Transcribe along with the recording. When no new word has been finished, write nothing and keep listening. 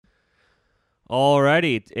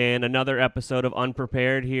Alrighty, and another episode of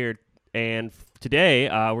Unprepared here. And today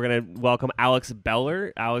we're going to welcome Alex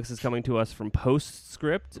Beller. Alex is coming to us from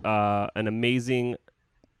Postscript, an amazing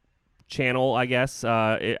channel, I guess,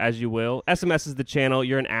 as you will. SMS is the channel.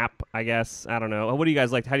 You're an app, I guess. I don't know. What do you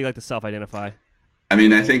guys like? How do you like to self-identify? I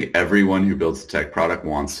mean, I think everyone who builds a tech product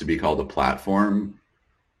wants to be called a platform,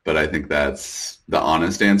 but I think that's the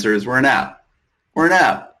honest answer is we're an app. We're an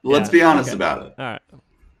app. Let's be honest about it. All right.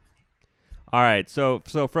 All right, so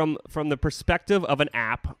from the perspective of an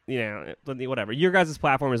app, whatever. Your guys'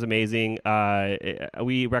 platform is amazing.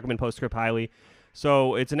 We recommend Postscript highly.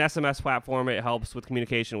 So it's an SMS platform. It helps with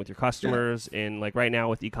communication with your customers, and like right now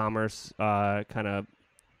with e-commerce, kind of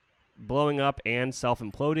blowing up and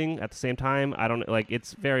self-imploding at the same time. I don't like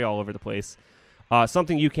it's very all over the place.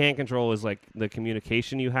 Something you can't control is like the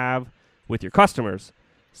communication you have with your customers.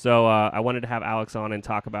 So I wanted to have Alex on and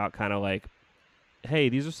talk about kind of like, hey,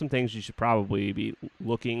 these are some things you should probably be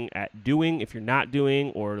looking at doing if you're not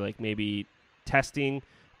doing, or like maybe testing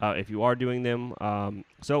if you are doing them.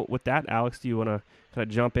 So with that, Alex, do you want to kind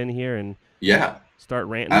of jump in here and start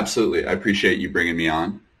ranting? Absolutely. I appreciate you bringing me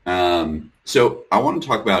on. So I want to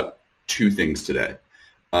talk about two things today.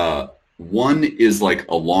 One is like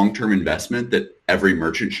a long-term investment that every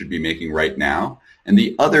merchant should be making right now. And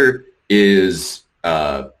the other is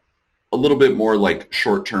a little bit more like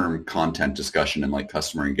short-term content discussion and like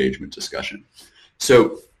customer engagement discussion.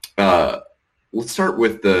 So let's start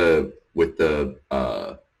with the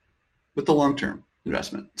long-term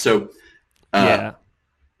investment. So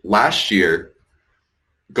last year,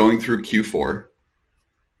 going through Q4,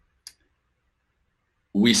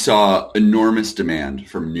 we saw enormous demand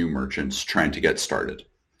from new merchants trying to get started.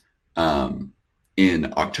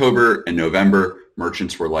 In October and November,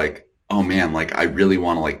 merchants were like, oh man, like I really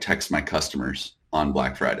want to like text my customers on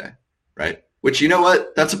Black Friday, right? Which, you know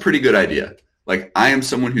what? That's a pretty good idea. Like I am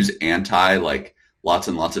someone who's anti like lots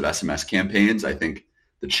and lots of SMS campaigns. I think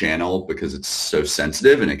the channel, because it's so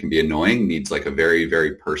sensitive and it can be annoying, needs like a very,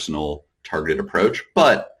 very personal targeted approach.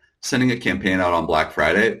 But sending a campaign out on Black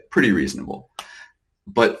Friday, pretty reasonable.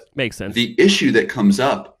 But makes sense. The issue that comes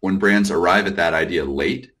up when brands arrive at that idea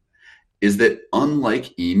late is that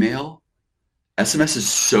unlike email, SMS is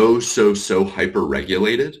so hyper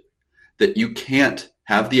regulated that you can't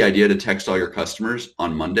have the idea to text all your customers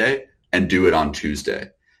on Monday and do it on Tuesday.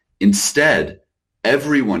 Instead,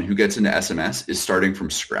 everyone who gets into SMS is starting from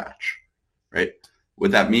scratch, right?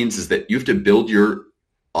 What that means is that you have to build your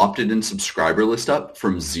opted-in subscriber list up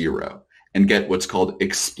from zero and get what's called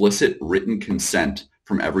explicit written consent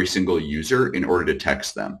from every single user in order to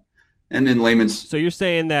text them. And in layman's... So you're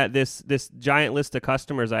saying that this giant list of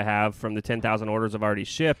customers I have from the 10,000 orders I've already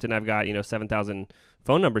shipped, and I've got 7,000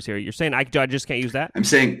 phone numbers here. You're saying I just can't use that? I'm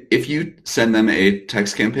saying if you send them a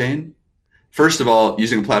text campaign, first of all,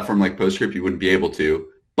 using a platform like Postscript, you wouldn't be able to.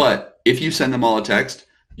 But if you send them all a text,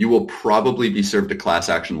 you will probably be served a class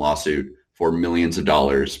action lawsuit for millions of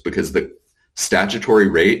dollars because the statutory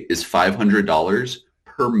rate is $500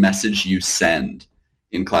 per message you send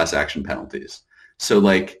in class action penalties. So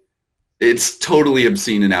like, it's totally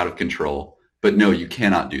obscene and out of control, but no, you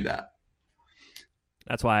cannot do that.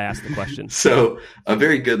 That's why I asked the question. So a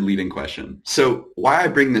very good leading question. So why I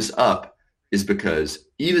bring this up is because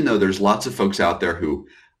even though there's lots of folks out there who,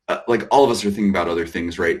 like all of us are thinking about other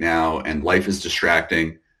things right now and life is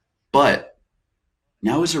distracting, but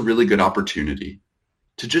now is a really good opportunity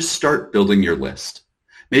to just start building your list.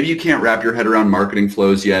 Maybe you can't wrap your head around marketing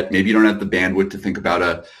flows yet. Maybe you don't have the bandwidth to think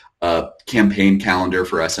about a campaign calendar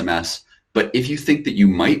for SMS. But if you think that you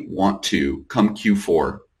might want to, come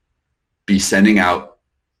Q4, be sending out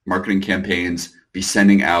marketing campaigns, be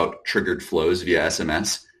sending out triggered flows via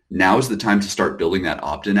SMS, now is the time to start building that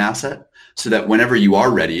opt-in asset so that whenever you are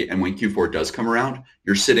ready and when Q4 does come around,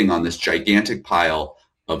 you're sitting on this gigantic pile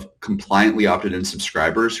of compliantly opted-in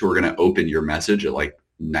subscribers who are going to open your message at like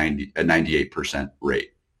a 98%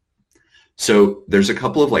 rate. So there's a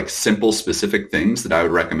couple of like simple, specific things that I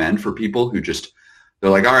would recommend for people who just, they're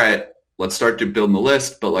like, all right, let's start to build the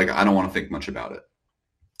list, but like I don't want to think much about it.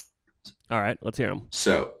 All right, let's hear them.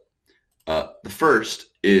 So the first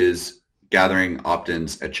is gathering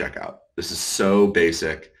opt-ins at checkout. This is so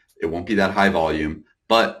basic. It won't be that high volume,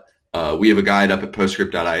 but we have a guide up at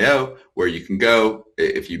postscript.io where you can go.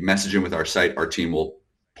 If you message in with our site, our team will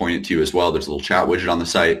point it to you as well. There's a little chat widget on the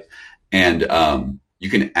site, and you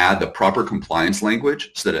can add the proper compliance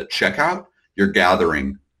language so that at checkout, you're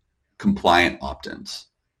gathering compliant opt-ins.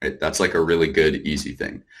 Right? That's like a really good, easy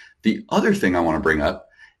thing. The other thing I want to bring up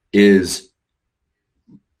is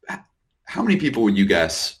how many people would you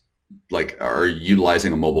guess like are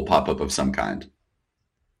utilizing a mobile pop-up of some kind?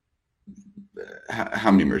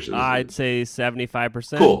 how many merges? I'd say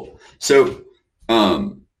 75%. Cool. So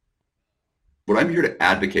what I'm here to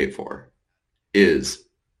advocate for is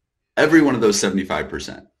every one of those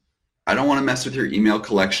 75%. I don't want to mess with your email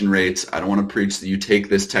collection rates. I don't want to preach that you take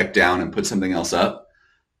this tech down and put something else up,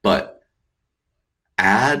 but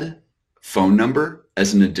add phone number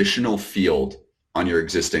as an additional field on your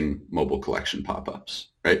existing mobile collection pop-ups,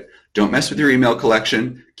 right? Don't mess with your email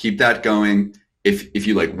collection. Keep that going. If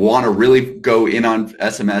you like want to really go in on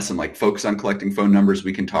SMS and like focus on collecting phone numbers,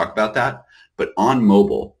 we can talk about that. But on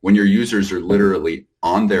mobile, when your users are literally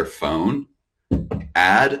on their phone,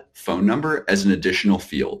 add phone number as an additional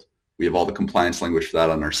field. We have all the compliance language for that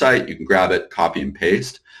on our site. You can grab it, copy and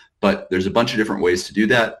paste, but there's a bunch of different ways to do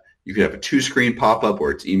that. You could have a 2-screen pop-up where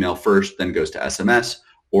it's email first, then goes to SMS,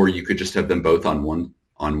 or you could just have them both on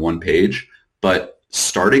one page. But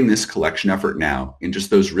starting this collection effort now in just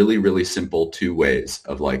those really, really simple 2 ways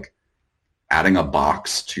of like adding a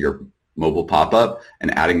box to your mobile pop-up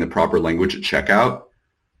and adding the proper language at checkout,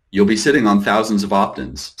 you'll be sitting on thousands of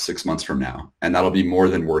opt-ins 6 months from now. And that'll be more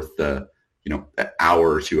than worth the an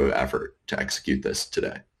hour or 2 of effort to execute this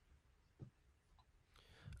today.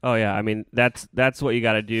 Oh yeah, I mean that's what you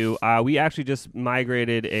got to do. We actually just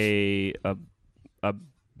migrated a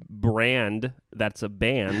brand that's a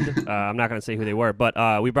band. I'm not going to say who they were,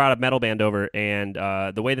 but we brought a metal band over, and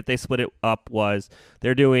the way that they split it up was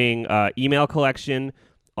they're doing email collection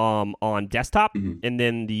on desktop, and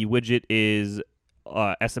then the widget is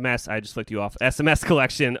SMS. I just flicked you off. SMS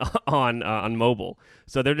collection on mobile.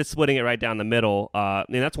 So they're just splitting it right down the middle. And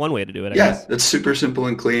that's one way to do it, I guess. That's super simple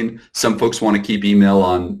and clean. Some folks want to keep email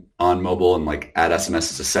on mobile and like add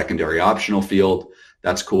SMS as a secondary optional field.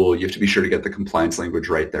 That's cool. You have to be sure to get the compliance language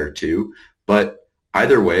right there too. But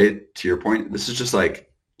either way, to your point, this is just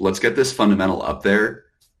like, let's get this fundamental up there.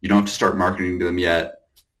 You don't have to start marketing to them yet.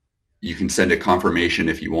 You can send a confirmation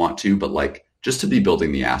if you want to, but like just to be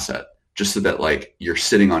building the asset, just so that like you're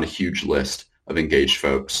sitting on a huge list of engaged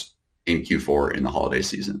folks in Q4 in the holiday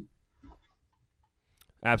season.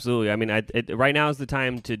 Absolutely. I mean, right now is the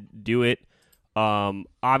time to do it.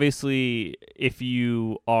 Obviously, if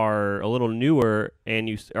you are a little newer and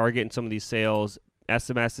you are getting some of these sales,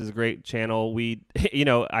 SMS is a great channel.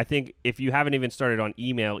 I think if you haven't even started on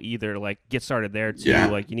email either, like get started there too. Yeah.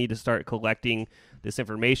 Like you need to start collecting this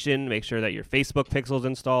information, make sure that your Facebook pixel's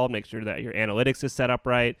installed, make sure that your analytics is set up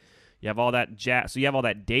right. You have all that so you have all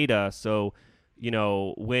that data. So,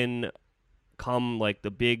 when come like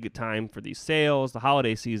the big time for these sales, the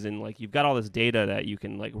holiday season, like you've got all this data that you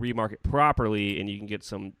can like remarket properly, and you can get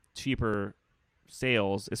some cheaper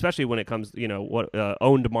sales, especially when it comes, what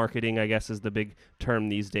owned marketing, I guess, is the big term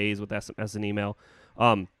these days with SMS and email.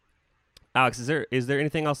 Alex, is there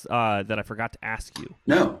anything else that I forgot to ask you?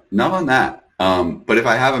 No, not on that. But if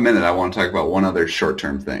I have a minute, I want to talk about one other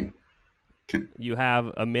short-term thing. You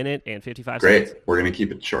have a minute and 55 Great. seconds. We're going to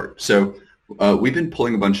keep it short. So we've been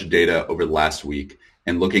pulling a bunch of data over the last week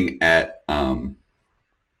and looking at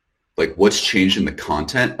like what's changed in the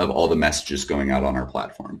content of all the messages going out on our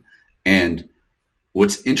platform. And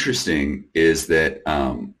what's interesting is that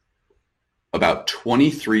about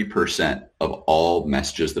 23% of all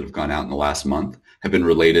messages that have gone out in the last month have been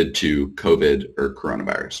related to COVID or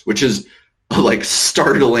coronavirus, which is like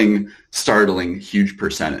startling huge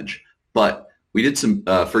percentage. But we did some,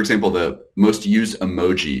 for example, the most used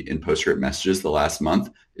emoji in Postscript messages the last month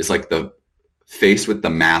is like the face with the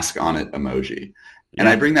mask on it emoji. And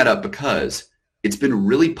I bring that up because it's been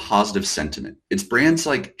really positive sentiment. It's brands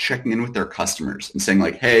like checking in with their customers and saying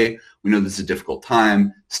like, hey, we know this is a difficult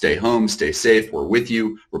time. Stay home, stay safe. We're with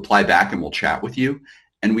you. Reply back and we'll chat with you.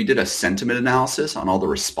 And we did a sentiment analysis on all the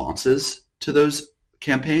responses to those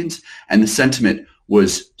campaigns. And the sentiment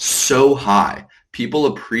was so high. People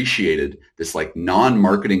appreciated this like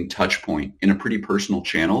non-marketing touch point in a pretty personal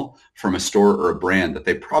channel from a store or a brand that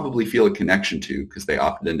they probably feel a connection to because they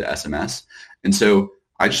opted into SMS. And so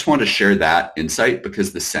I just wanted to share that insight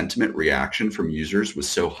because the sentiment reaction from users was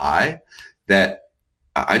so high that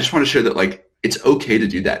I just want to share that like it's okay to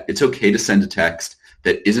do that. It's okay to send a text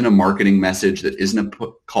that isn't a marketing message, that isn't a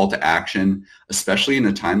call to action, especially in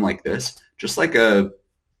a time like this, just like a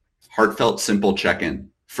heartfelt, simple check-in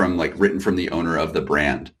from like written from the owner of the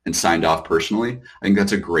brand and signed off personally. I think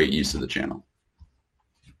that's a great use of the channel.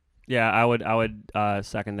 Yeah, I would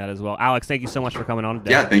second that as well. Alex, thank you so much for coming on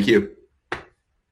today. Yeah, thank you.